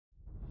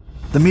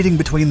The meeting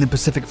between the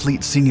Pacific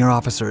Fleet senior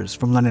officers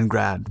from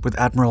Leningrad with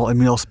Admiral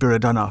Emil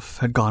Spiridonov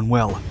had gone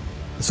well.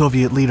 The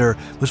Soviet leader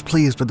was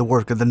pleased with the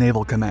work of the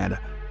Naval Command,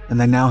 and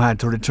they now had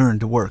to return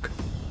to work.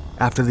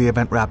 After the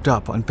event wrapped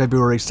up on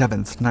February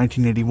 7,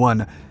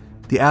 1981,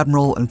 the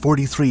Admiral and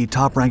 43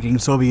 top-ranking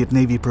Soviet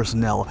Navy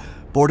personnel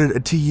boarded a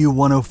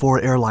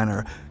Tu-104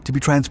 airliner to be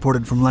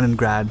transported from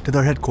Leningrad to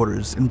their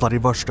headquarters in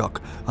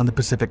Vladivostok on the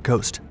Pacific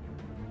coast.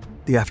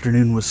 The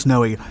afternoon was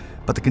snowy,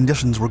 but the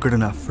conditions were good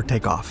enough for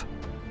takeoff.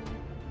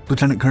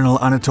 Lieutenant Colonel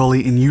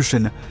Anatoly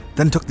Inyushin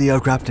then took the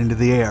aircraft into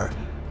the air,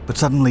 but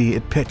suddenly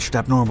it pitched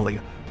abnormally,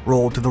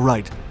 rolled to the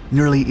right,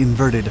 nearly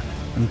inverted,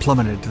 and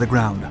plummeted to the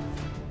ground.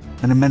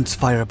 An immense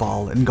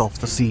fireball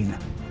engulfed the scene.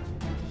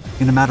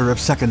 In a matter of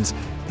seconds,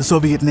 the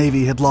Soviet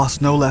Navy had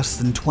lost no less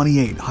than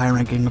 28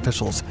 high-ranking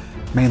officials,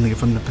 mainly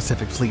from the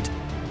Pacific Fleet.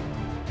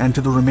 And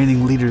to the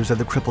remaining leaders of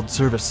the crippled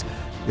service,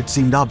 it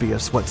seemed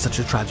obvious what such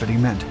a tragedy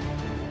meant.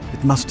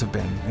 It must have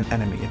been an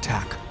enemy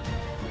attack.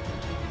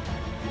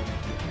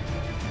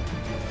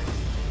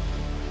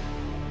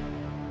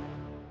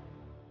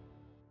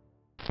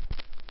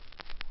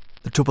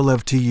 The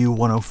Tupolev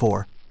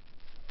Tu-104.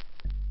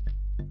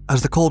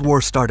 As the Cold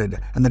War started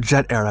and the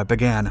jet era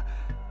began,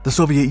 the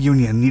Soviet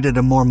Union needed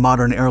a more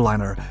modern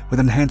airliner with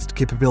enhanced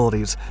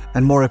capabilities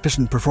and more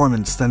efficient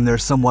performance than their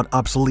somewhat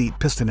obsolete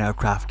piston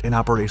aircraft in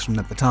operation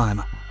at the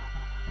time.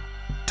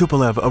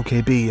 Tupolev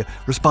OKB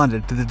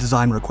responded to the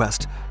design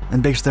request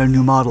and based their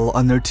new model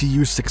on their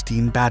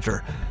Tu-16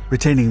 Badger,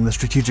 retaining the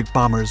strategic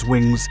bomber's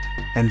wings,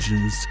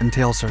 engines, and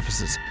tail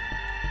surfaces.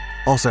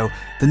 Also,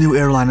 the new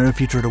airliner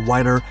featured a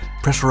wider,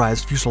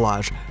 pressurized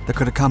fuselage that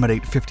could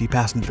accommodate 50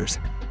 passengers.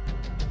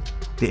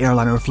 The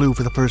airliner flew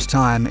for the first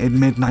time in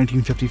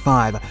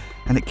mid-1955,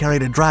 and it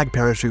carried a drag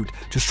parachute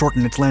to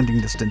shorten its landing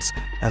distance,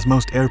 as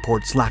most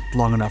airports lacked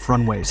long enough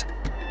runways.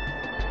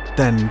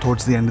 Then,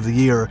 towards the end of the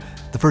year,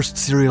 the first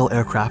serial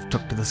aircraft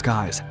took to the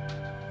skies.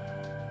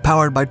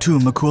 Powered by two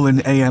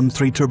Mikulin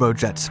AM-3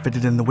 turbojets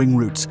fitted in the wing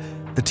roots,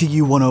 the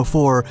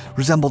Tu-104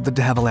 resembled the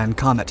de Havilland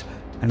Comet,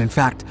 and in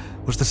fact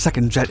was the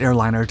second jet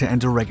airliner to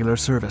enter regular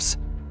service.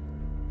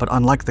 But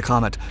unlike the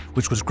Comet,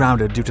 which was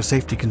grounded due to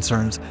safety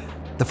concerns,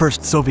 the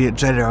first Soviet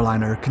jet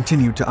airliner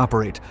continued to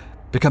operate,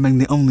 becoming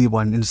the only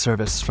one in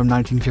service from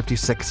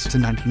 1956 to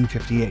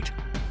 1958.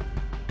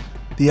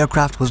 The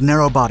aircraft was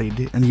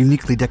narrow-bodied and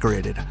uniquely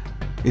decorated.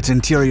 Its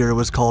interior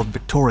was called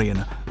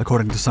Victorian,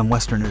 according to some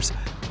Westerners,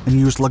 and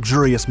used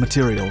luxurious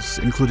materials,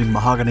 including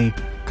mahogany,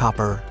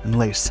 copper, and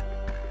lace.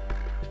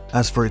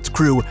 As for its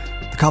crew,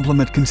 the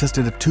complement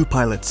consisted of 2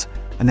 pilots,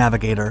 a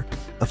navigator,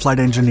 a flight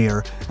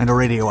engineer, and a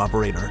radio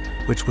operator,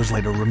 which was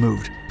later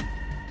removed.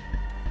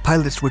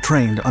 Pilots were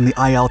trained on the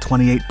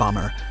IL-28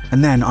 bomber,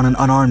 and then on an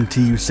unarmed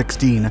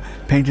Tu-16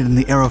 painted in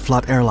the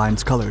Aeroflot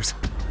Airlines colors,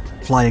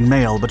 flying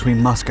mail between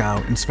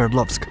Moscow and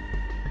Sverdlovsk.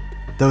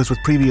 Those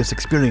with previous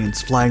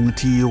experience flying the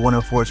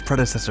Tu-104's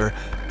predecessor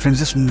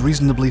transitioned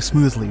reasonably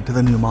smoothly to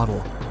the new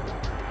model.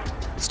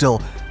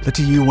 Still, the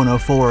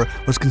Tu-104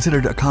 was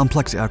considered a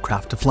complex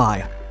aircraft to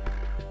fly.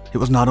 It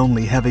was not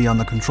only heavy on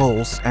the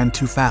controls and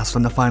too fast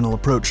on the final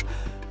approach,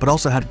 but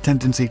also had a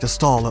tendency to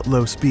stall at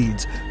low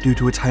speeds due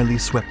to its highly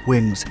swept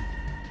wings.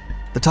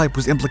 The type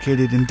was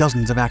implicated in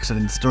dozens of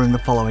accidents during the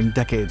following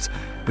decades,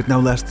 with no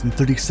less than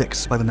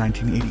 36 by the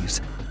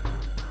 1980s.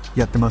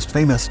 Yet the most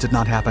famous did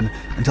not happen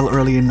until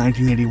early in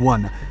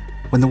 1981,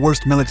 when the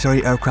worst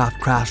military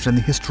aircraft crash in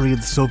the history of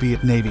the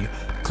Soviet Navy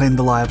claimed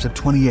the lives of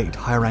 28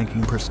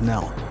 high-ranking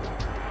personnel.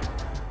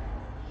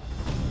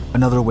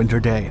 Another winter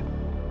day.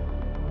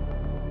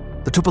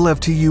 The Tupolev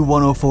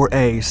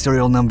Tu-104A,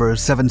 serial number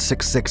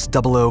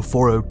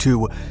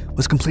 766-00402,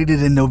 was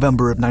completed in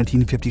November of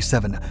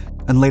 1957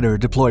 and later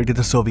deployed to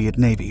the Soviet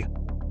Navy.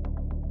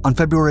 On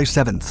February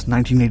 7,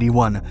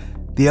 1981,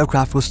 the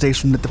aircraft was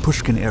stationed at the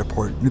Pushkin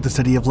Airport near the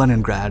city of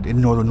Leningrad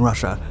in northern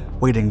Russia,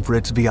 waiting for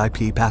its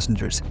VIP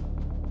passengers.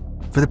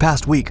 For the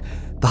past week,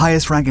 the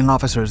highest-ranking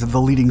officers of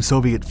the leading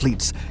Soviet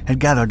fleets had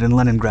gathered in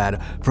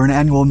Leningrad for an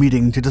annual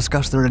meeting to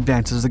discuss their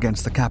advances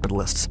against the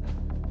capitalists.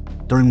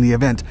 During the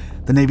event,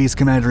 the Navy's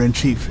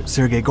Commander-in-Chief,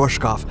 Sergei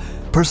Gorshkov,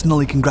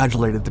 personally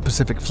congratulated the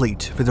Pacific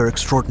Fleet for their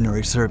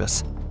extraordinary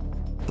service.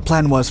 The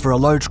plan was for a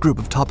large group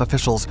of top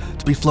officials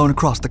to be flown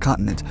across the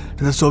continent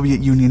to the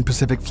Soviet Union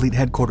Pacific Fleet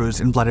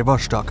headquarters in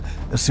Vladivostok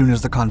as soon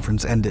as the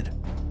conference ended.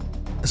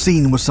 The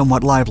scene was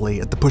somewhat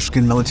lively at the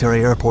Pushkin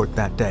Military Airport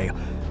that day,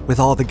 with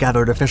all the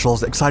gathered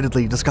officials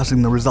excitedly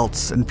discussing the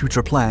results and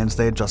future plans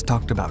they had just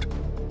talked about.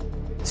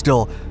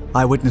 Still,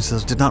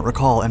 eyewitnesses did not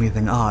recall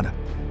anything odd.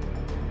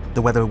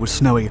 The weather was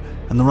snowy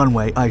and the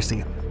runway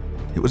icy.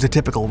 It was a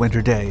typical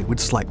winter day with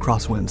slight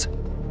crosswinds.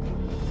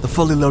 The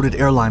fully loaded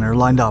airliner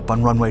lined up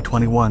on runway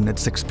 21 at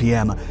 6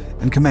 p.m.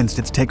 and commenced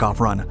its takeoff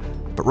run,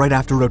 but right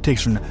after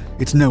rotation,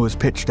 its nose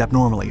pitched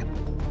abnormally.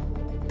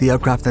 The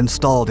aircraft then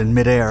stalled in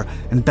midair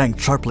and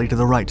banked sharply to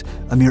the right,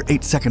 a mere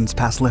 8 seconds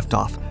past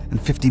liftoff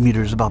and 50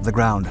 meters above the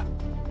ground.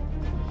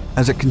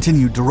 As it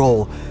continued to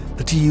roll,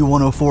 the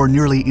Tu-104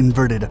 nearly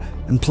inverted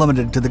and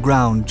plummeted to the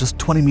ground just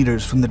 20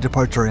 meters from the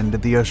departure end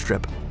of the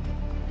airstrip.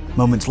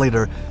 Moments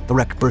later, the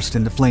wreck burst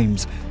into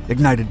flames,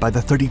 ignited by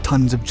the 30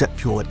 tons of jet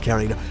fuel it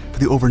carried for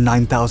the over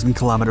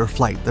 9,000-kilometer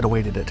flight that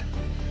awaited it.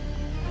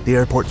 The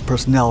airport's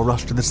personnel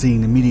rushed to the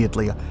scene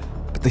immediately,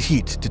 but the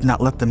heat did not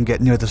let them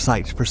get near the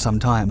site for some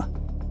time.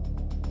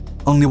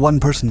 Only one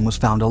person was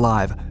found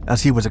alive,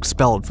 as he was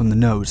expelled from the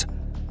nose,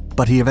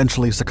 but he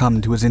eventually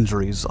succumbed to his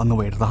injuries on the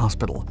way to the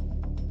hospital.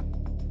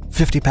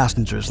 50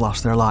 passengers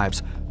lost their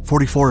lives,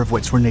 44 of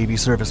which were Navy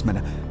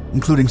servicemen,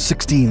 including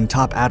 16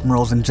 top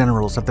admirals and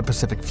generals of the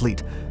Pacific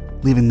Fleet,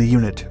 leaving the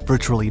unit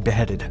virtually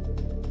beheaded.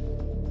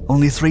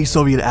 Only 3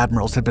 Soviet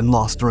admirals had been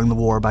lost during the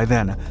war by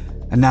then,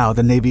 and now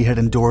the Navy had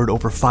endured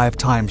over 5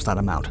 times that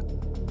amount.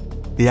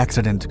 The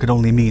accident could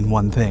only mean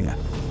one thing: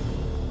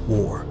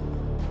 war.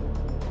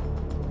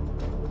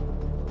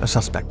 A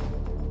suspect.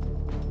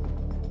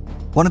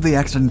 One of the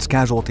accident's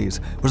casualties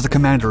was the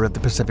commander of the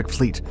Pacific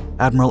Fleet,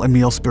 Admiral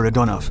Emil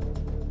Spiridonov.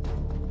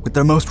 With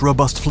their most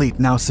robust fleet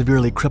now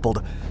severely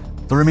crippled,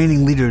 the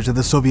remaining leaders of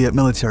the Soviet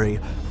military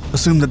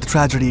assumed that the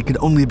tragedy could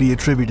only be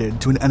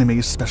attributed to an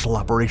enemy's special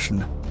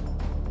operation.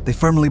 They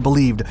firmly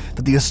believed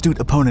that the astute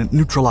opponent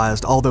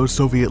neutralized all those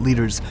Soviet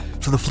leaders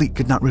so the fleet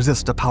could not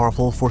resist a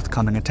powerful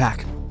forthcoming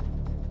attack.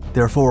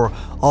 Therefore,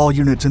 all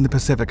units in the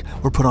Pacific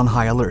were put on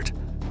high alert,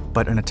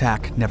 but an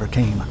attack never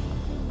came.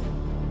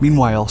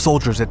 Meanwhile,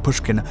 soldiers at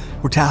Pushkin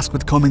were tasked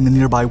with combing the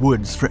nearby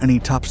woods for any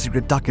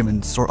top-secret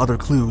documents or other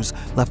clues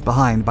left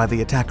behind by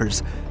the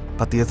attackers,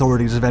 but the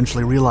authorities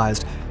eventually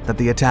realized that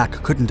the attack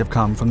couldn't have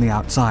come from the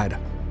outside.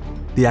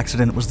 The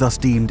accident was thus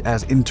deemed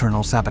as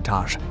internal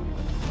sabotage.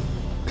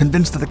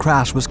 Convinced that the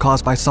crash was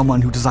caused by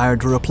someone who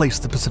desired to replace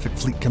the Pacific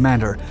Fleet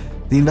commander,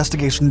 the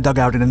investigation dug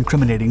out an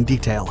incriminating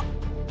detail.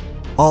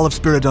 All of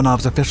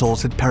Spiridonov's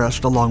officials had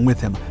perished along with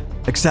him,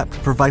 except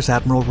for Vice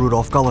Admiral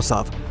Rudolf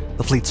Golosov,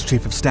 the fleet's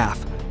chief of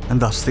staff, and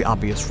thus the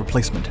obvious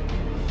replacement.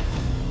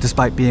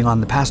 Despite being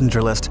on the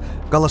passenger list,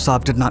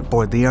 Golosov did not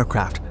board the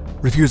aircraft,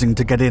 refusing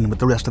to get in with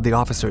the rest of the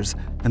officers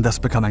and thus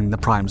becoming the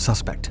prime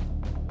suspect.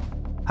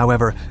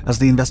 However, as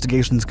the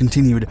investigations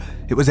continued,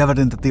 it was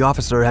evident that the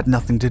officer had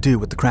nothing to do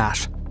with the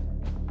crash.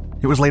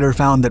 It was later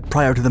found that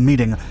prior to the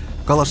meeting,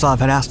 Golosov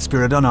had asked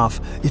Spiridonov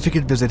if he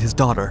could visit his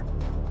daughter.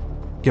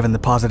 Given the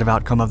positive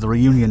outcome of the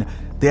reunion,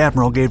 the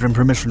Admiral gave him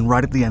permission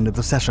right at the end of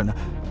the session,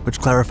 which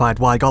clarified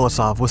why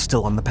Golosov was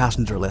still on the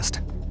passenger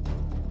list.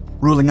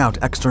 Ruling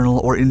out external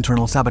or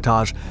internal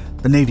sabotage,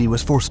 the Navy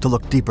was forced to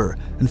look deeper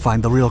and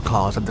find the real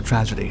cause of the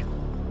tragedy.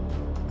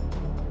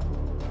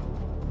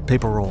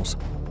 Paper rolls.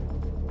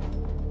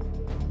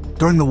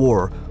 During the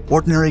war,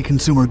 ordinary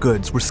consumer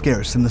goods were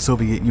scarce in the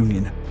Soviet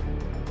Union.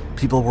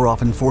 People were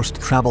often forced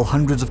to travel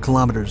hundreds of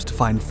kilometers to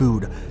find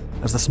food,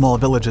 as the small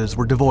villages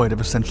were devoid of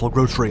essential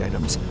grocery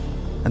items,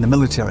 and the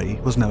military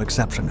was no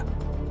exception.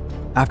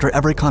 After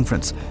every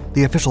conference,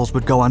 the officials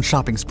would go on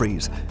shopping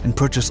sprees and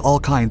purchase all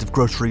kinds of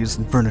groceries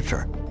and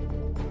furniture.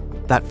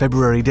 That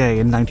February day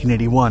in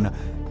 1981,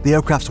 the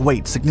aircraft's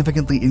weight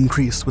significantly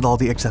increased with all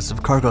the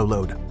excessive cargo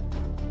load.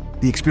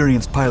 The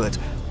experienced pilot,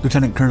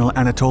 Lieutenant Colonel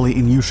Anatoly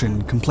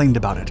Inyushin, complained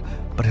about it,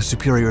 but his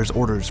superior's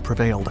orders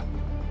prevailed.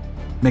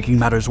 Making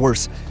matters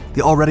worse,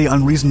 the already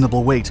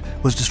unreasonable weight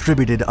was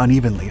distributed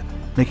unevenly,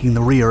 making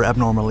the rear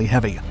abnormally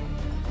heavy.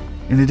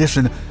 In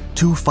addition,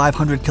 2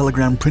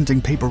 500-kilogram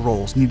printing paper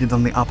rolls needed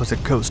on the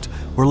opposite coast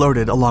were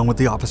loaded along with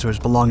the officers'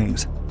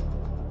 belongings.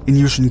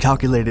 Inyushin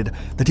calculated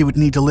that he would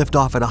need to lift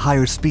off at a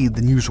higher speed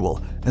than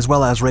usual, as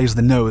well as raise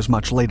the nose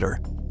much later.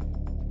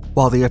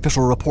 While the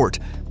official report,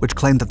 which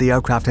claimed that the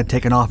aircraft had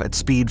taken off at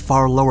speed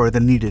far lower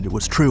than needed,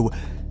 was true,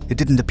 it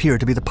didn't appear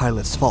to be the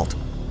pilot's fault.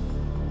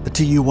 The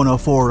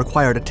Tu-104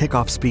 required a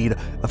takeoff speed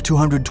of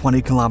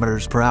 220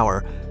 kilometers per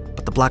hour,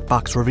 but the black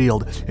box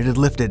revealed it had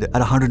lifted at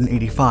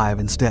 185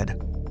 instead.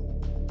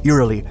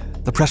 Eerily,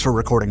 the pressure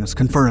recordings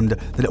confirmed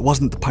that it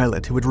wasn't the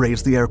pilot who had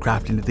raised the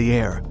aircraft into the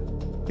air.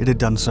 It had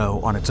done so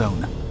on its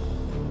own.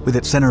 With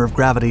its center of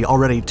gravity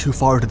already too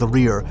far to the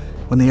rear,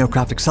 when the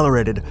aircraft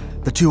accelerated,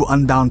 the 2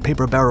 unbound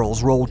paper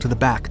barrels rolled to the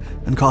back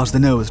and caused the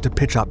nose to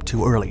pitch up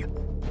too early.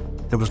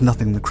 There was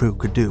nothing the crew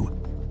could do.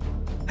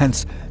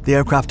 Hence, the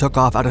aircraft took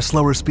off at a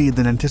slower speed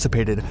than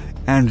anticipated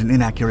and an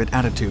inaccurate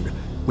attitude,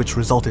 which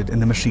resulted in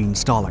the machine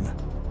stalling.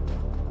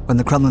 When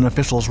the Kremlin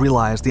officials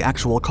realized the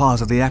actual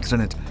cause of the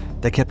accident,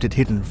 they kept it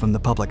hidden from the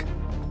public.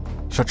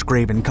 Such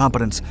grave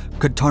incompetence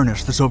could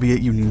tarnish the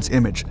Soviet Union's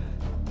image,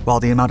 while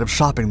the amount of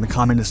shopping the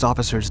communist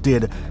officers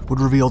did would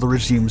reveal the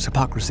regime's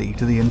hypocrisy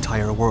to the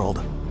entire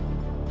world.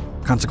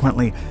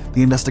 Consequently,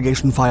 the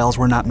investigation files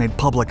were not made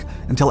public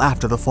until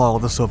after the fall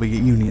of the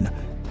Soviet Union,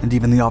 and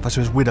even the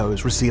officers'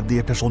 widows received the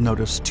official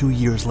notice 2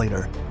 years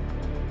later.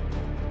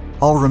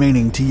 All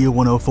remaining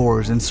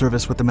Tu-104s in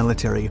service with the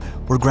military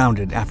were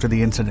grounded after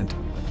the incident,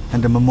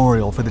 and a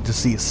memorial for the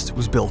deceased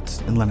was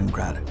built in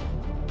Leningrad.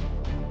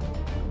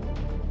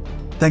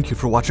 Thank you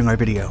for watching our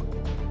video.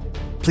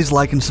 Please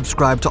like and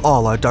subscribe to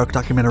all our Dark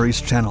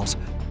Documentaries channels,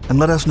 and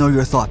let us know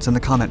your thoughts in the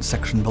comments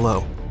section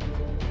below.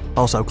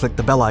 Also, click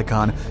the bell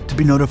icon to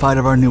be notified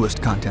of our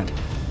newest content,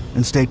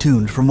 and stay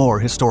tuned for more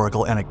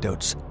historical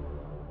anecdotes.